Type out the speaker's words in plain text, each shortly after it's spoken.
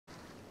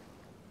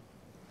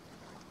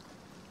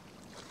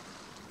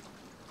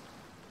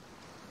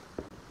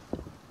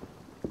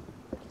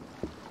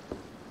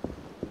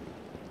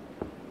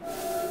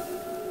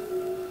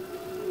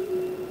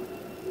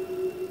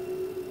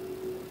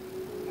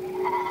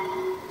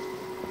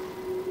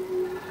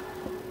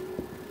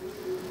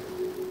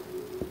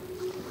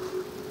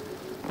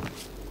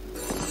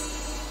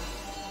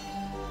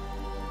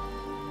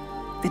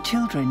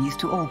children used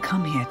to all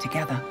come here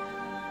together.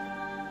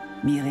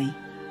 Miri,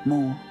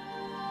 Mo,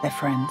 their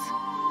friends,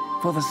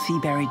 for the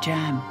seaberry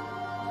jam,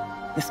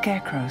 the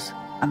scarecrows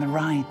and the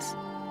rides.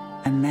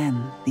 And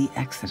then the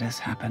Exodus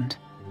happened.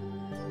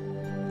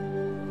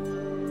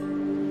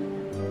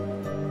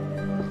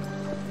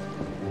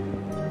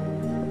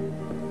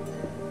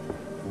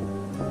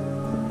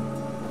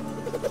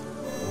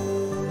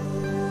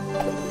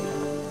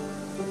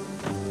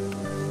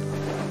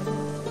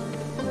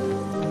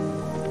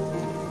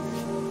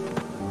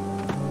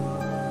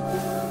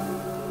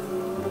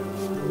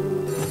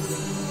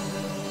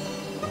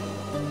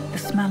 The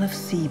smell of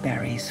sea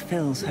berries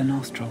fills her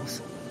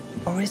nostrils.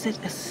 Or is it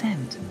a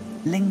scent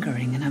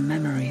lingering in her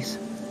memories?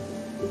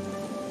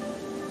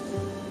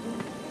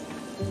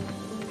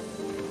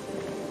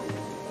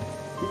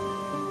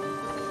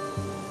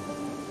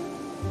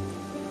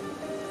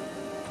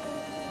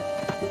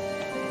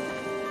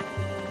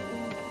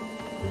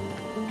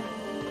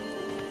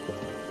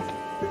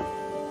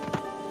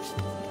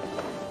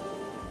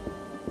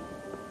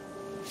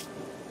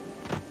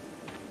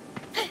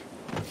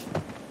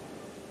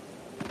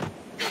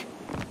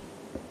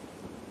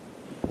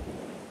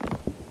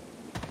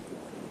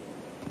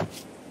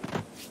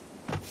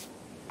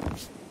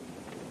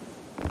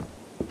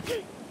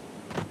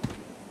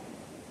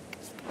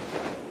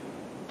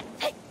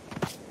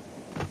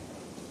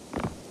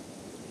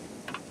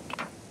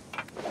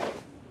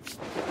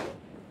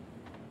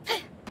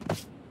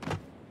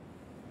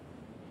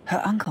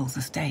 Her uncle's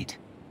estate.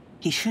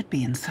 He should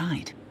be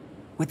inside,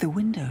 with the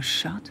windows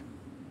shut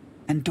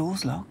and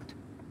doors locked.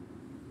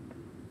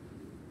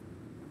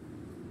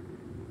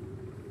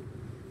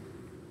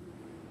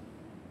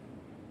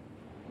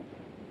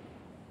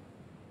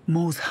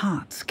 Mo's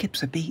heart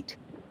skips a beat.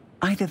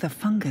 Either the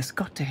fungus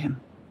got to him,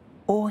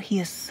 or he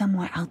is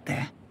somewhere out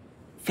there,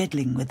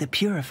 fiddling with the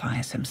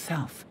purifiers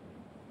himself.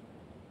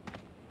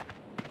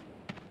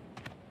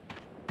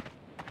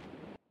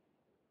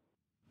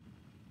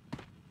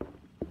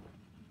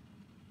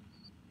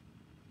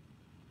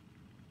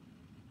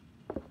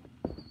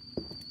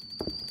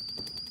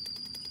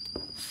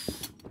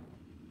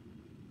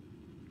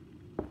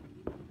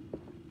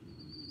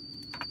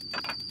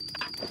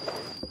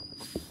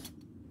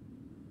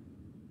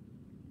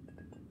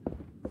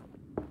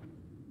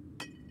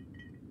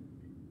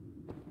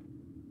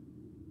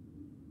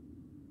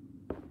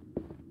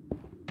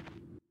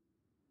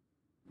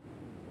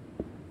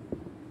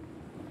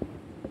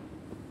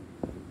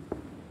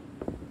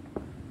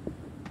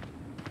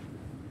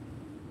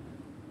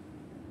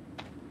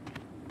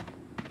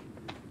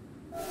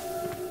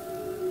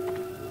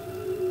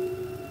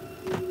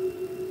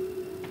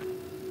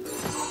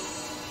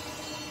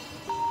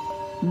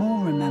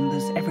 Mo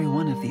remembers every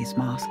one of these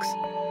masks,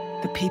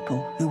 the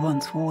people who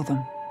once wore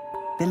them,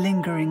 the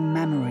lingering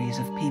memories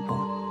of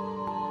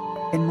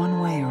people, in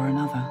one way or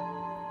another,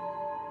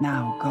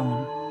 now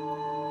gone.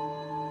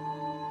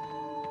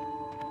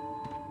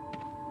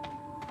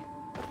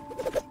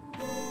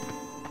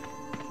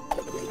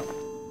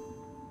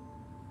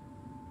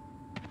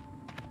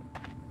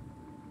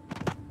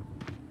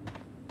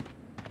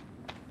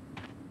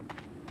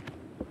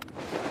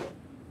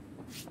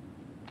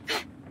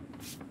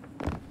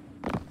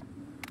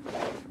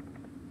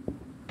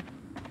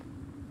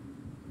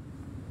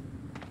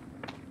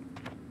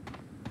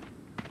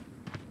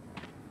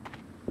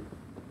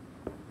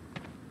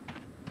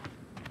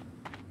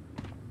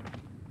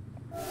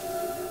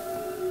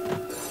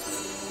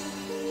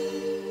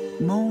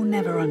 Mo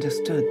never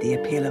understood the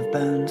appeal of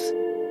bones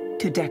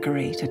to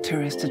decorate a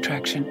tourist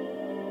attraction.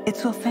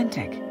 It's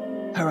authentic,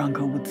 her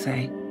uncle would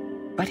say,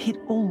 but he'd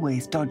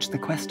always dodged the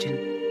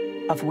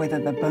question of whether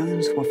the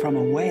bones were from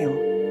a whale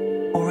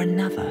or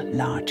another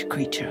large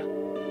creature.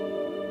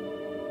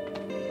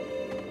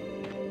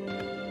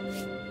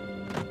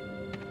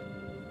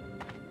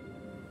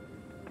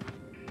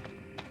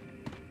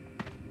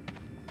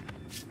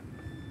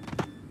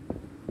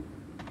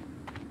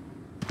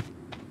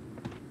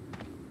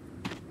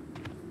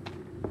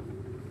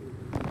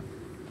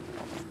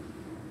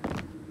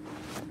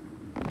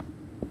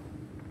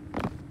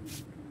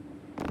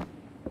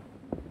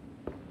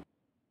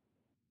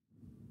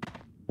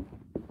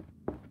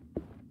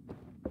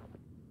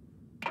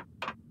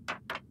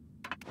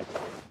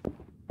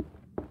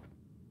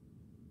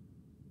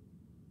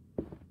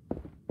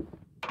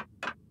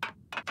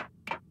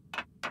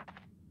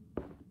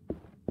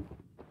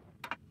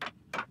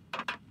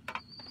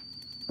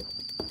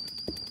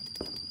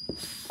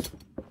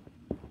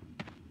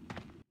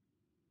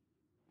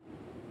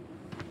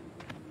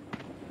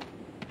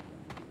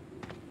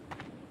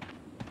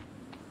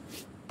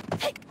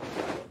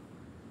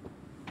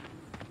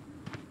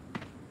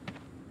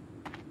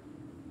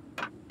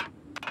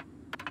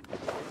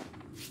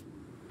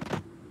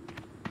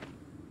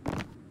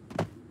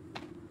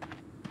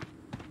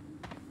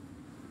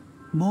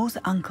 Mo's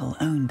uncle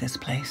owned this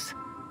place.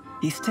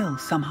 He still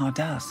somehow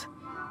does.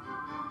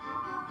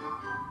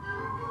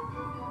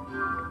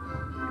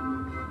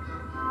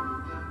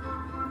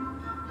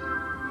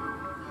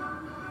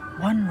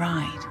 One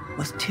ride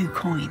was 2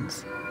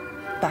 coins,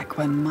 back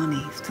when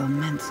money still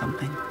meant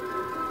something.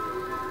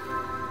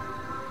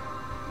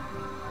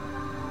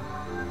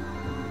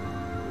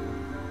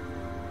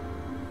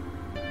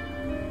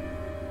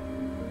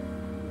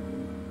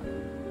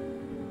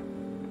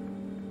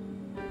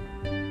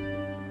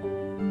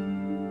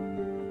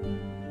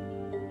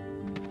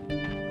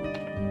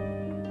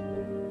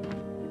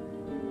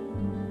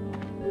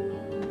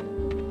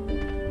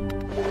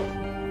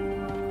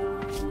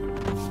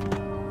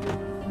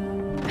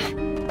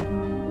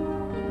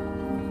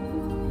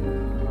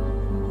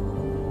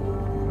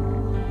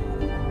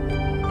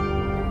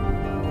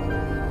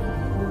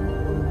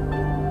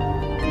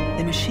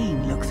 The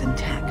machine looks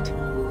intact.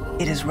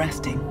 It is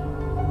resting,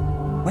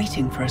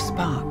 waiting for a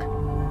spark.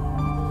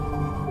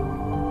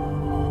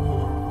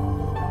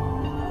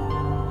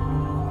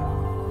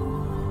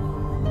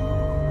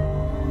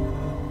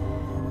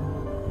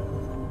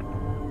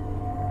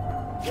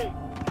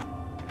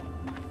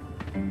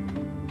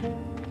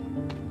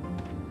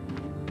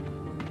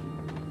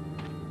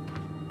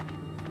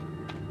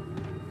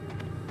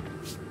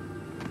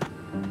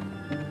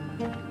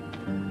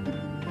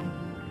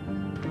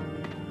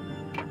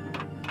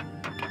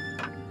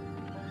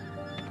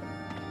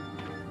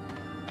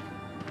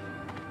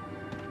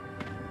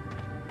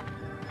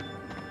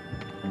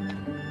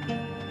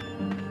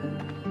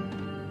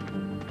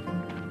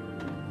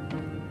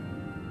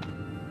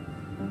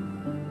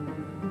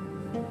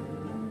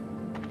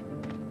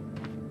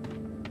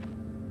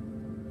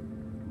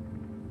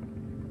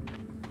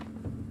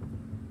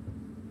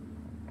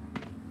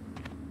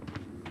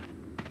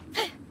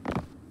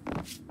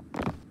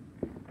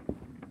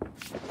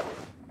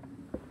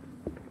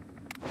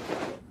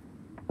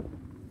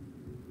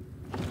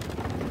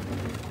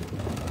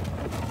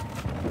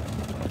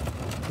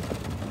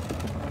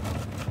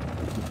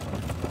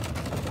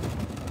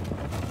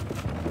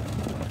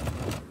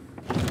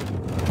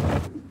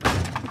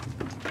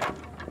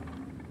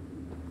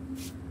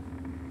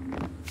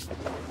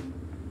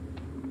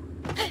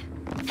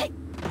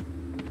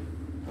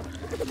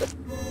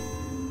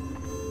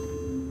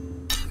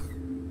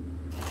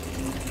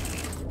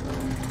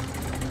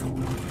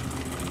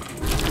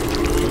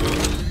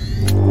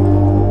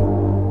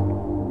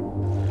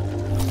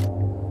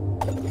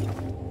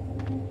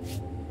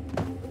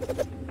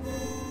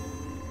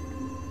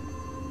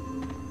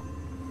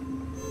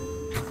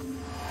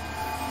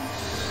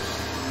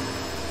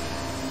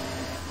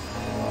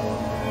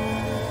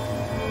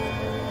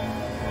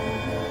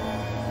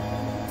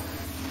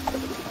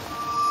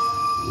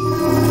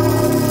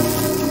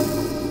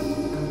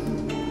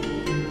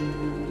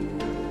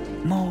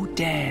 Mo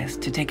dares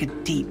to take a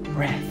deep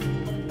breath.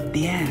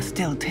 The air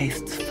still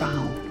tastes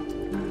foul,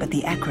 but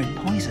the acrid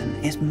poison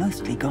is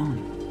mostly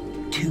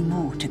gone. 2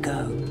 more to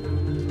go.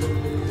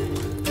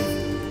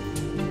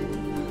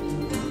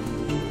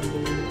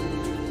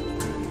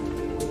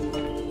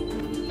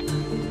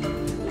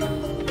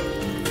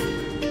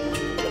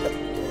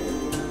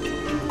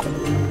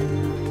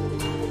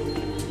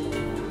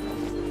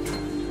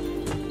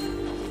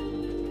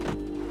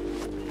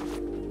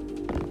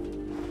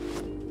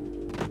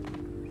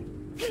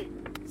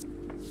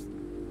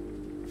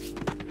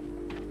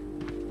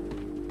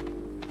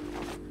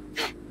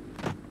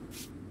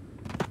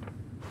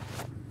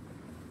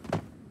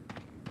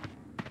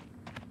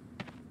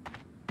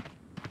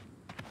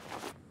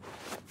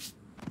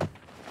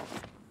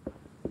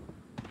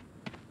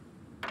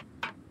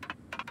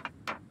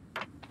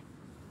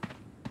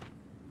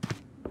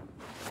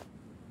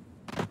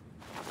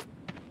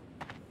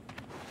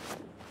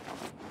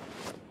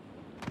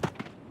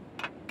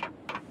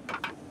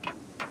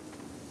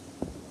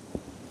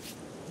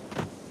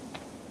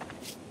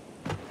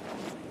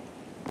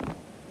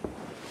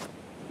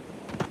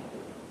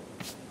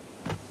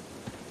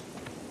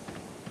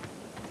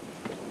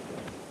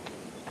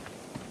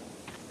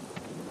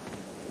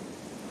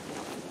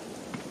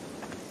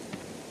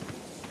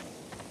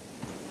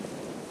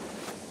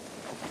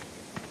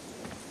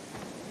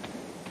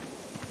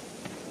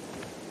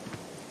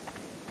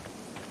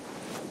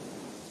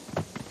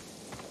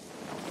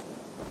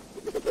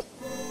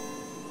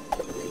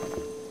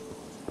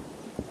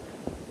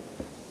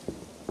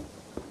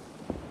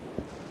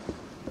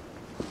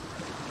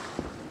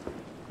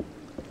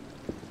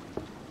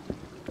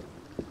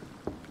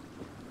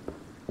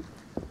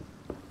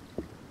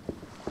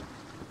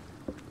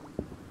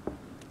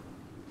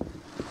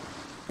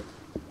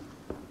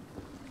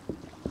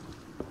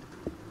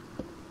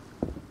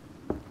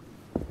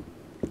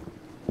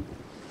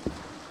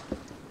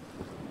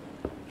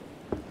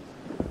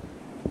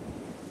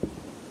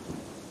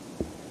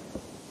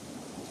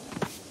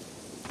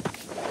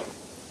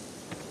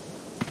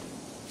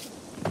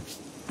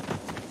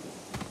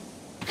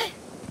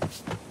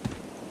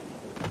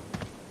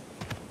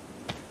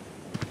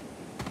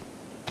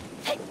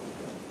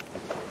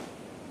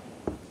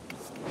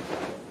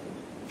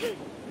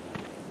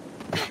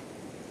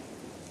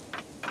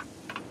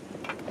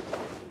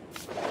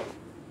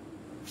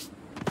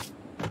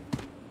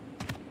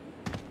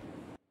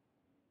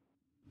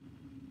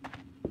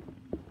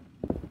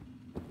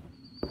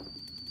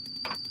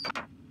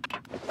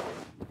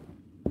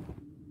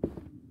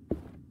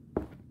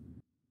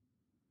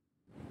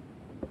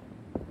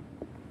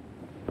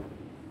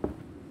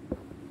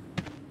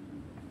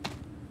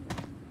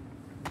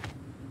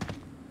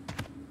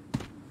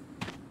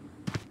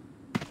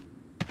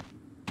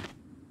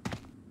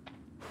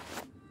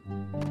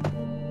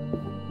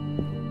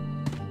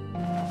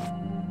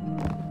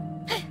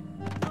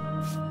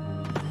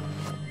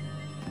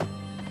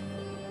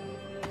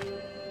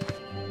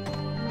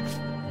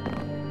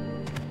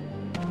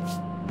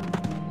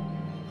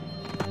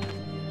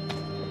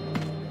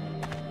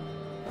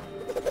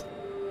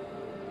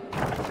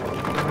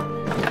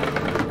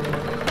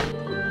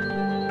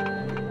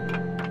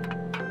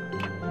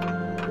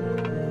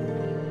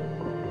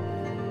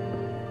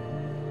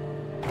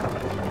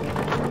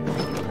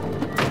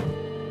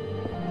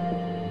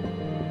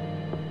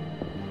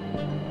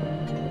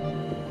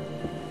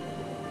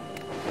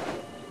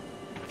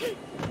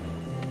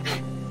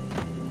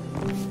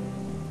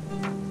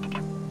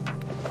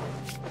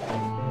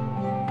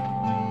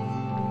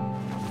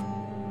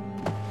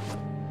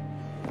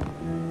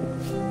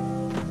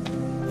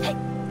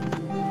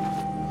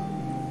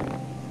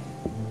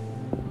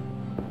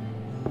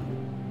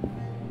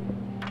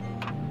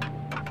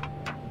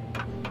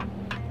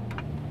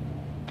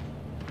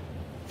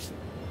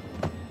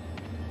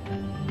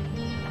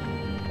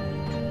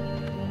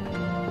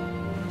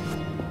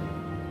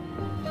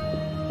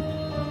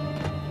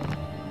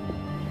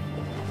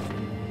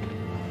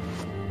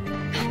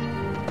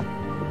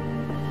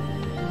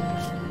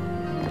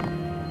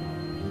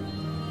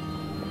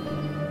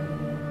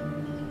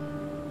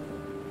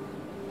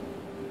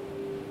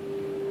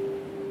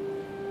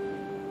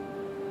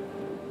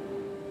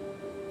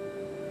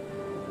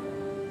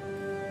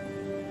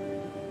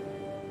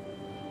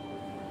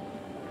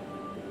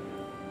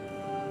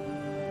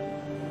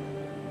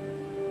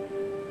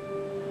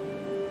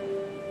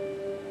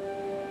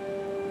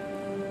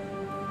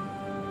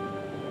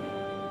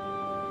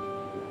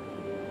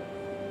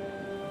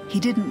 He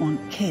didn't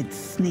want kids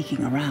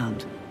sneaking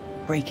around,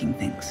 breaking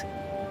things,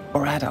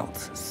 or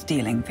adults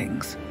stealing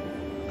things.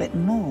 But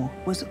Mor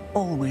was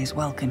always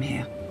welcome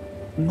here.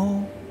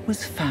 Mor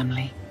was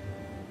family.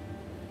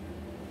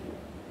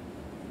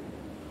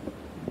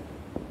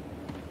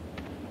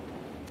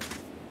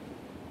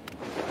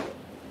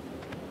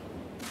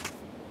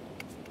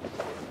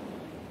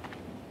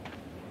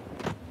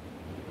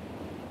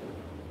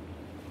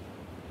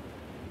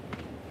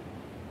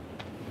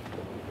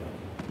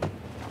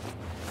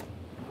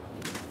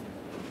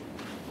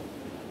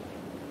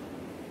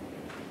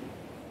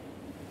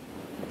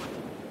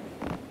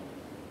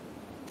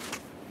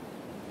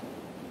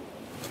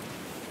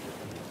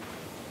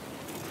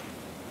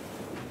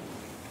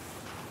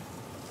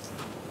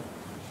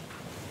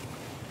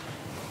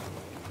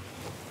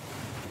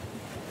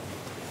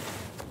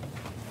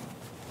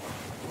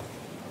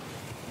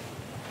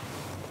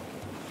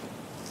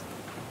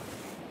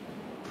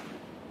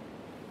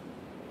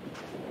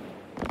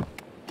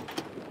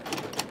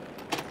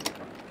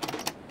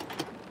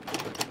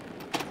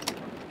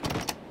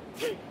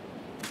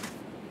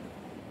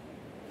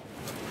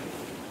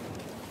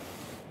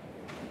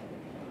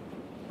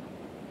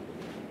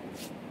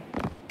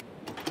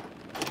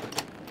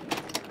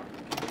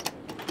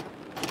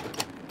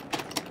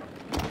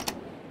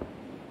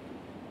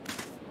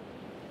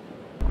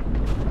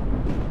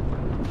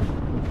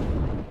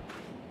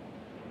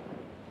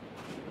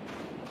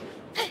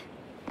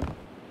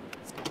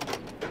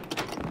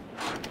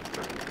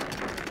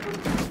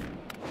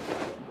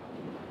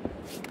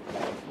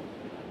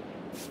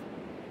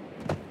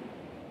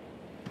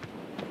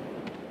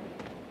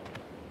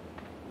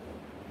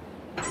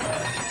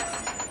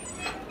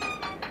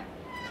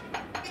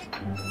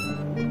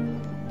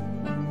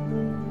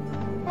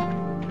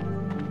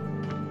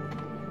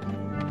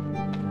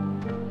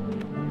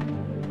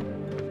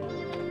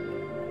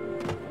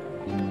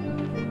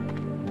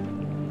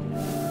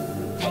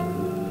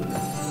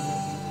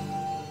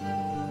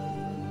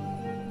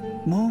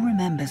 Mor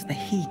remembers the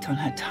heat on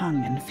her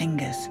tongue and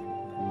fingers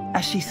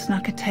as she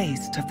snuck a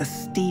taste of the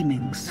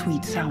steaming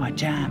sweet-sour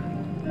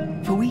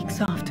jam. For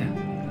weeks after,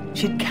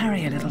 she'd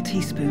carry a little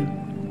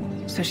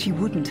teaspoon so she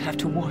wouldn't have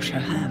to wash her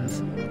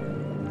hands.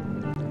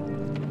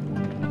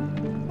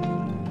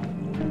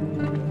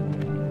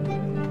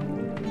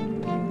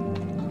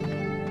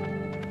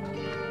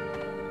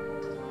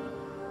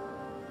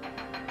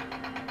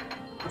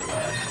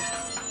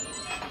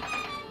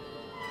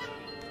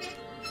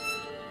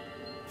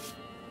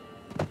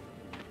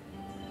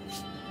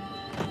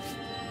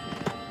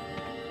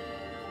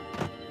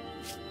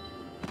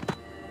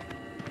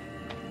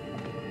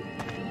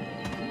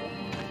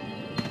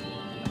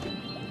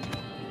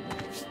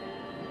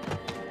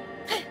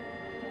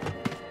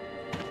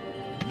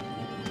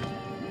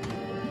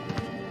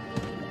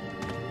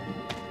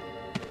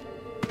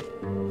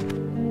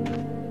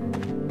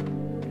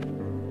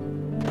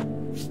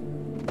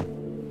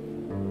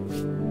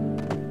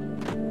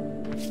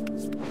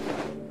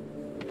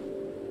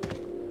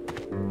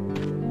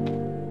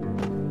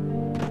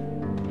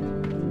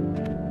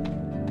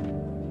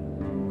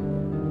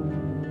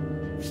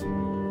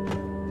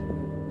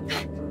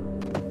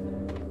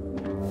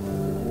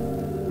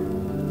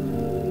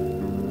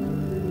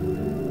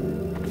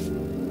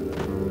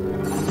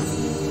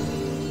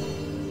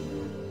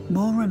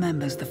 Mor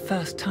remembers the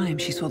first time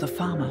she saw the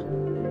farmer,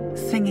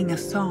 singing a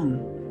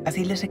song as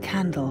he lit a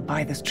candle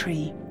by this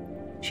tree.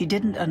 She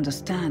didn't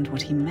understand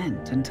what he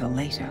meant until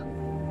later,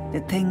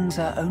 that things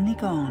are only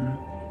gone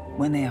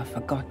when they are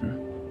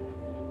forgotten.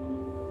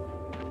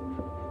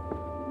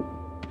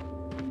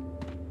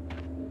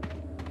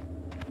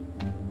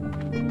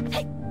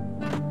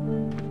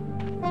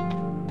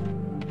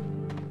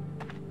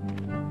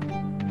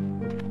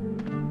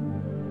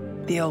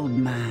 The old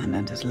man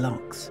and his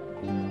locks,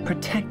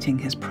 protecting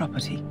his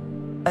property,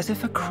 as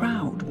if a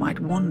crowd might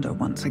wander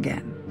once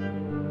again.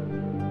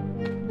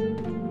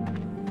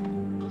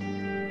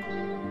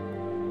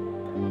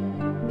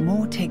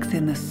 Mor takes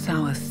in the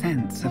sour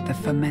scents of the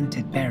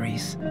fermented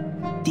berries,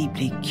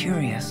 deeply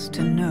curious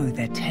to know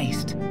their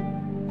taste.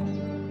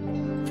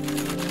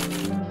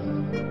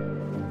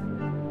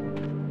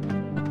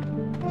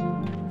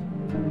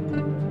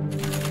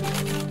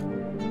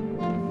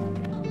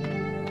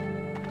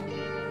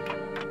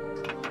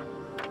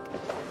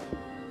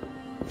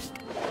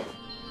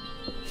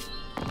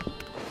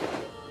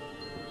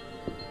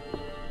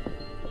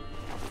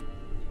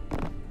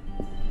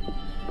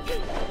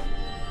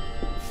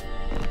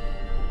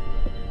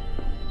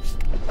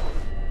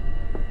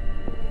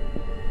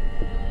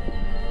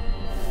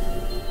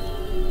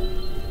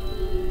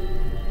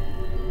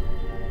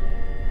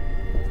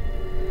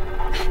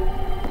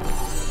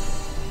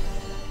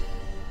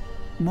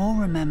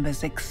 Mor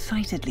remembers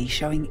excitedly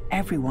showing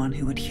everyone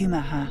who would humor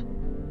her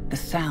the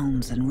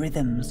sounds and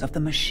rhythms of the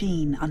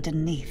machine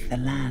underneath the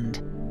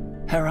land.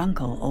 Her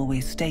uncle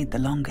always stayed the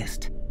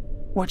longest,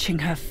 watching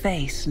her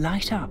face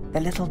light up the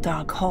little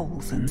dark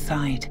holes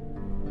inside.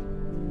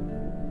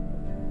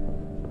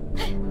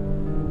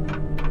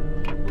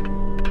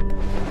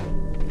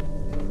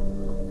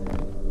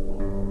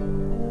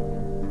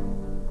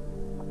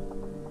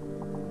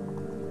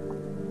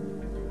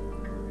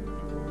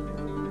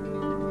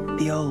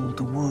 The old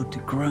wood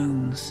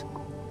groans,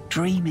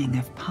 dreaming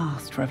of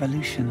past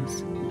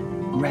revolutions,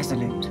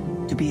 resolute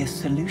to be a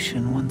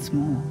solution once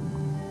more,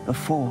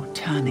 before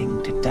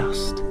turning to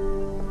dust.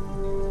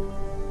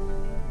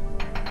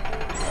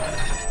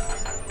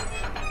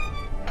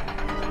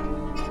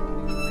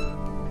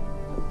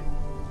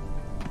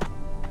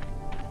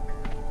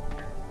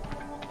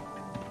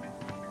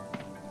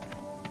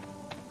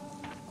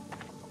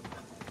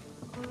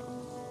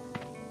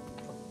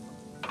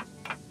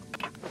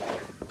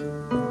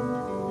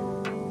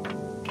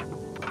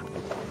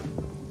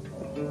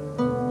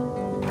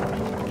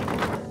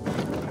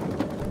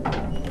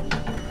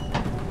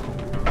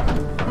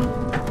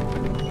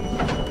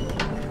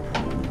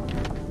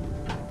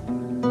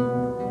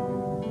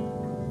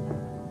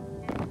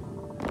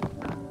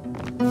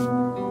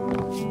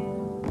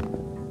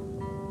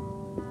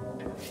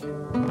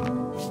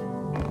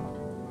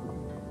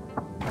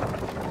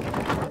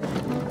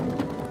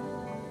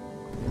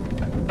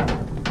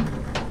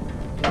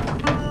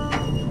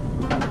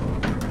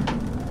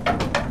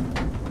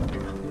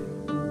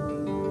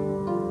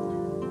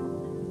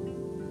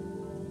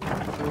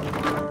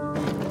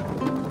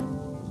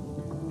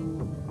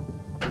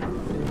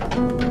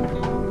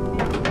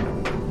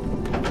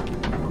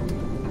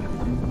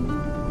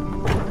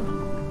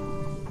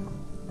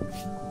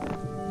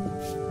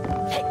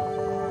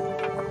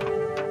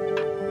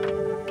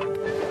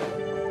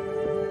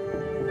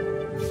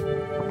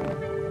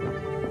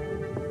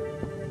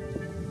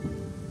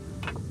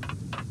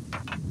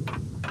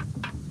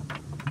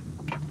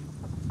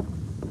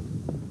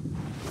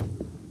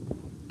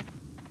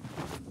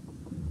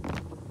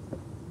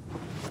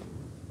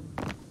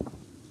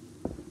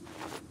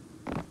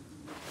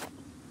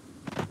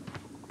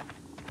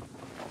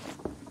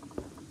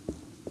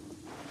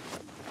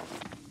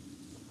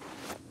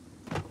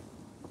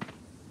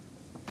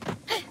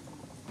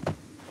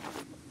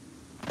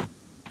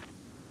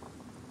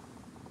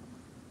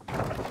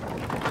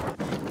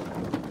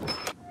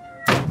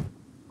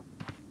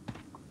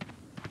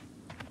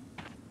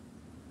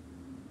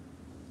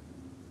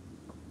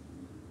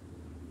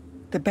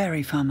 The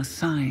berry farmer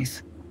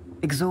sighs,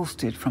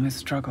 exhausted from his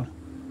struggle.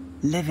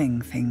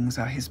 Living things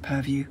are his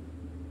purview,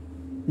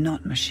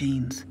 not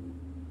machines.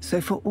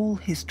 So for all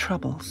his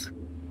troubles,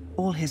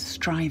 all his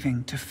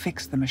striving to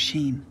fix the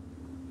machine,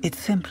 it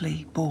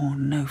simply bore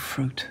no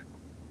fruit.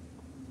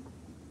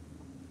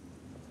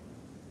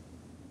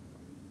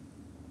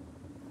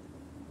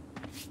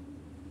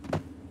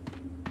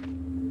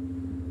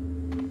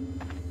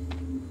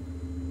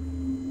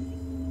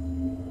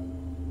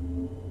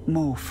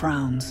 Mor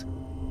frowns,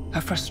 her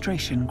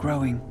frustration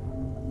growing.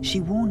 She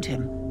warned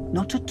him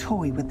not to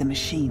toy with the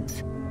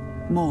machines.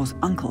 Mor's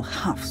uncle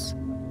huffs,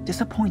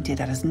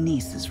 disappointed at his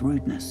niece's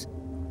rudeness.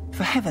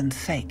 For heaven's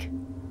sake,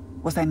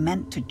 was I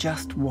meant to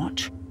just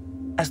watch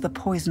as the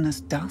poisonous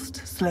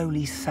dust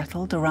slowly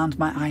settled around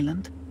my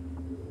island?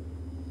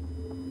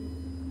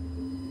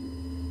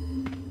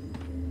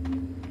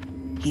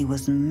 He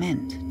was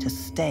meant to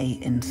stay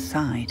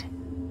inside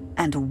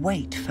and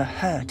wait for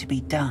her to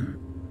be done.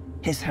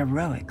 His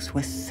heroics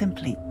were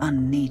simply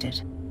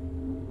unneeded.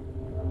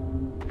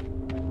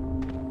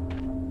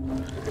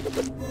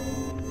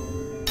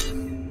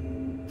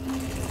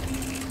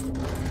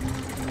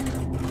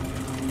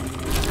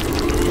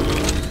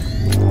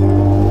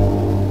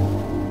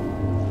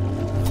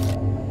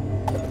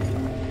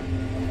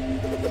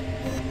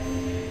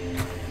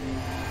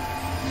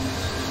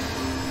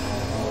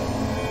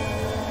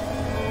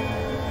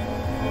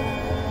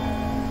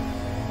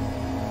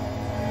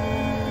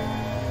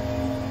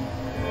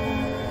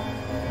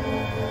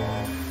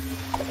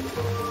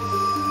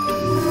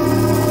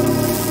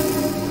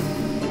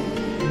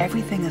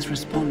 Everything is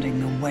responding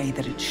the way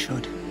that it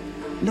should.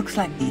 Looks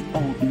like the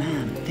old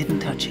man didn't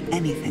touch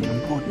anything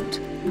important.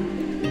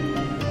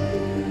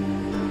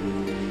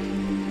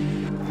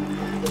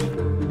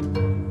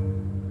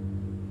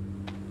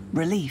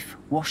 Relief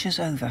washes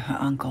over her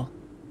uncle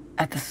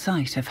at the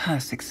sight of her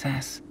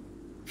success.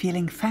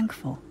 Feeling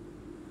thankful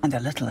and a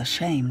little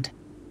ashamed,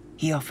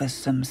 he offers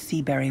some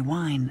seaberry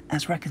wine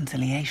as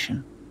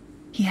reconciliation.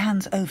 He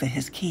hands over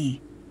his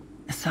key,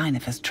 a sign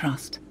of his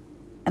trust,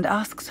 and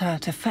asks her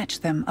to fetch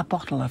them a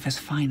bottle of his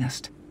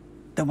finest,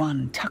 the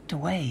one tucked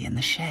away in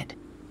the shed.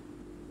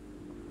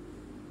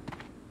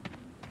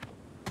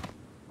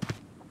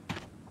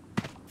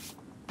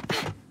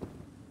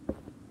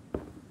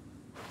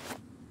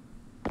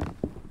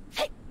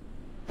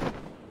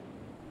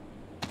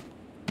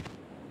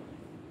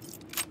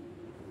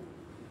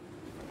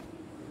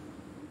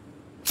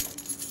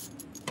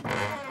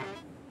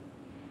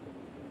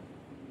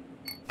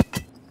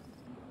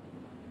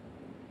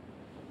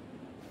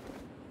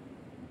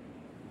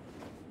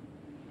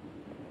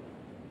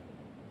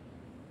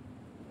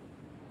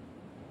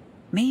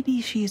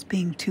 Maybe she is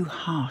being too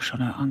harsh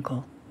on her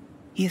uncle.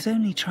 He is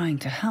only trying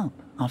to help,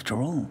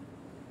 after all.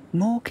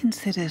 Mor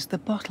considers the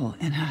bottle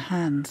in her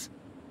hands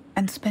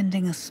and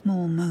spending a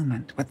small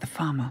moment with the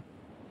farmer.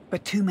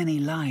 But too many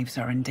lives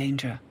are in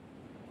danger.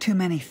 Too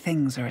many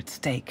things are at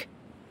stake.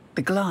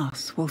 The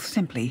glass will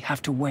simply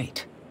have to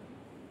wait.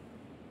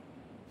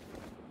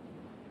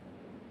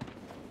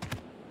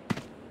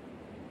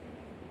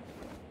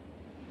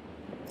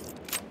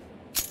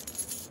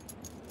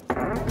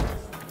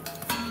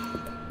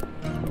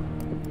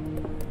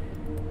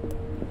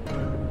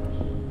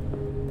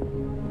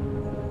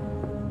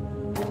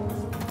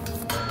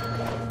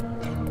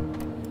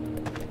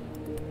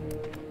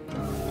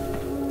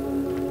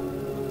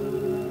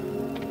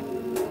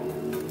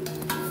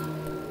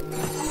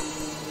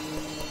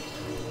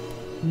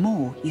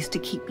 Mor used to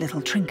keep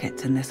little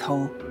trinkets in this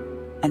hole,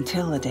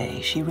 until the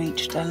day she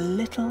reached a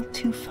little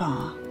too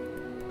far.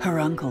 Her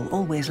uncle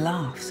always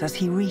laughs as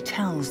he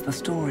retells the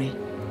story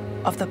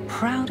of the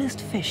proudest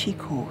fish he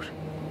caught,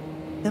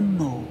 the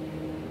mole.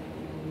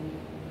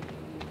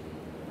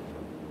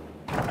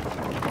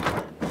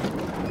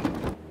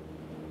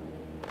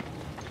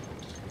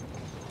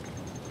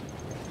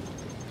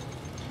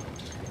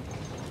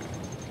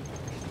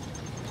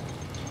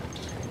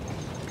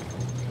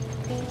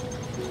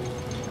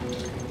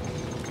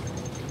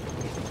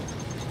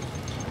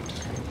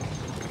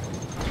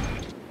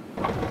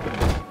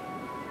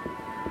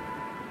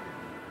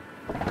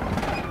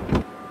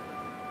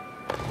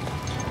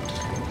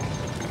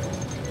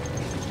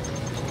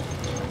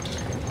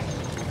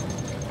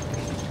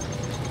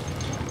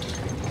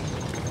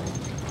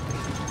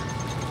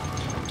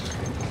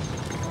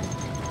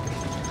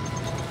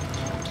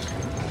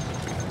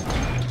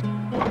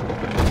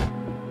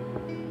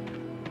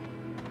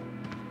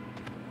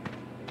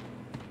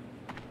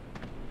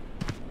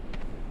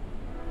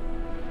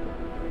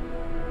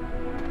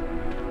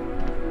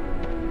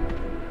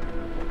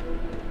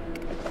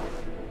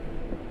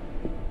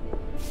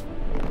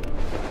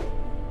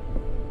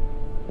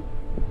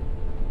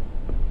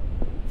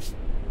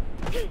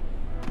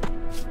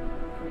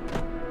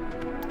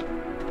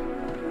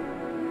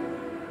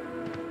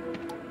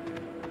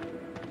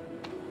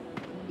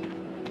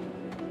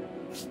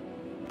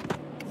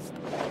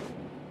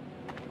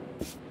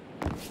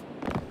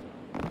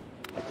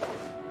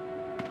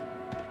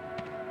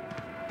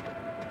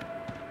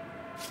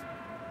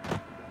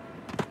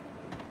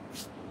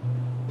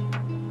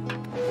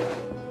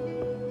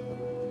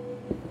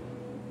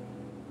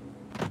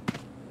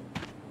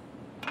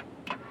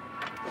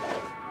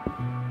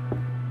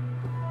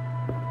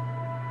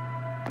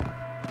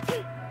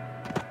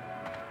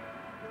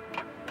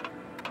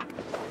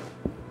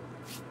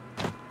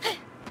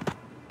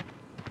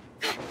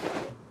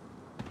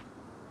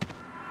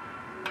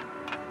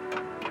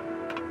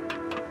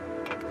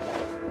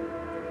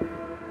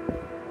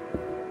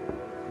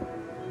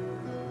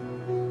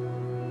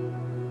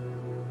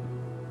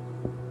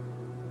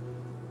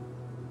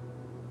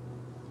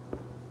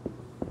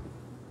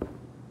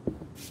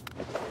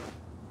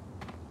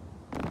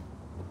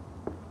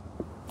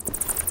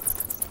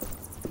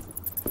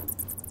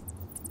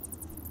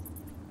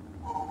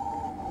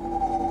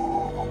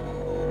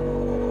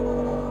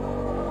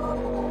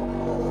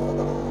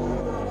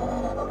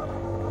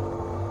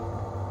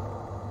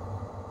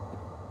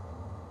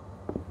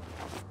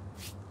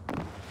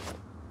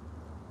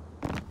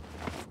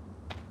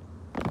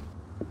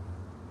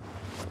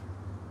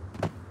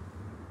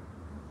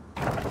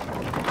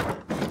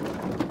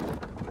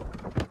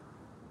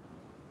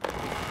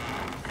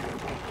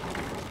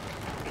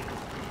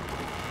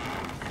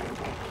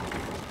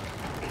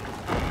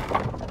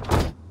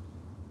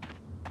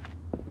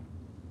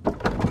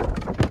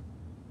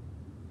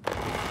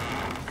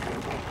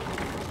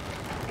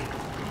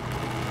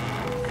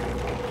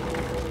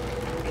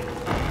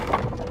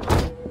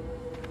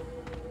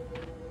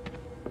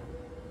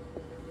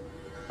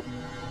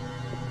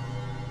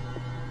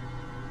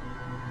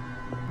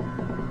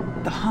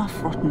 The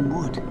half-rotten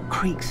wood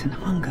creaks in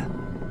hunger,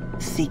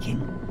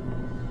 seeking,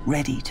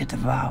 ready to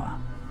devour.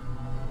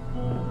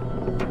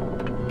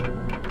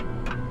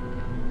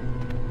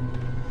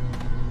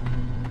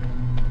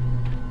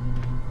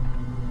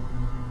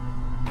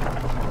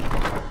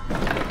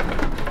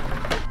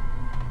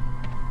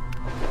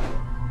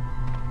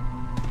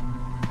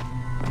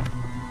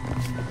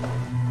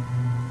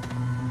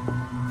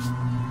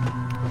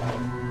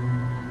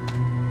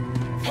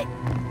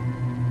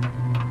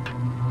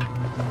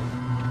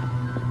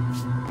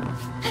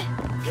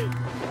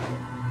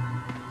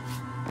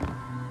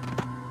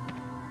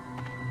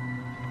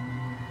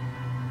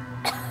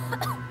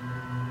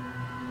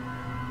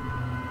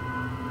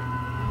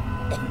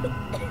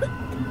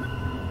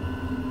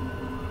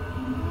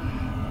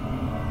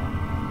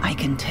 I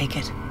can take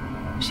it,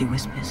 she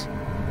whispers.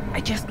 I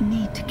just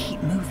need to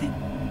keep moving.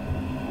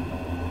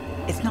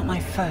 It's not my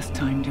first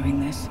time doing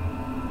this.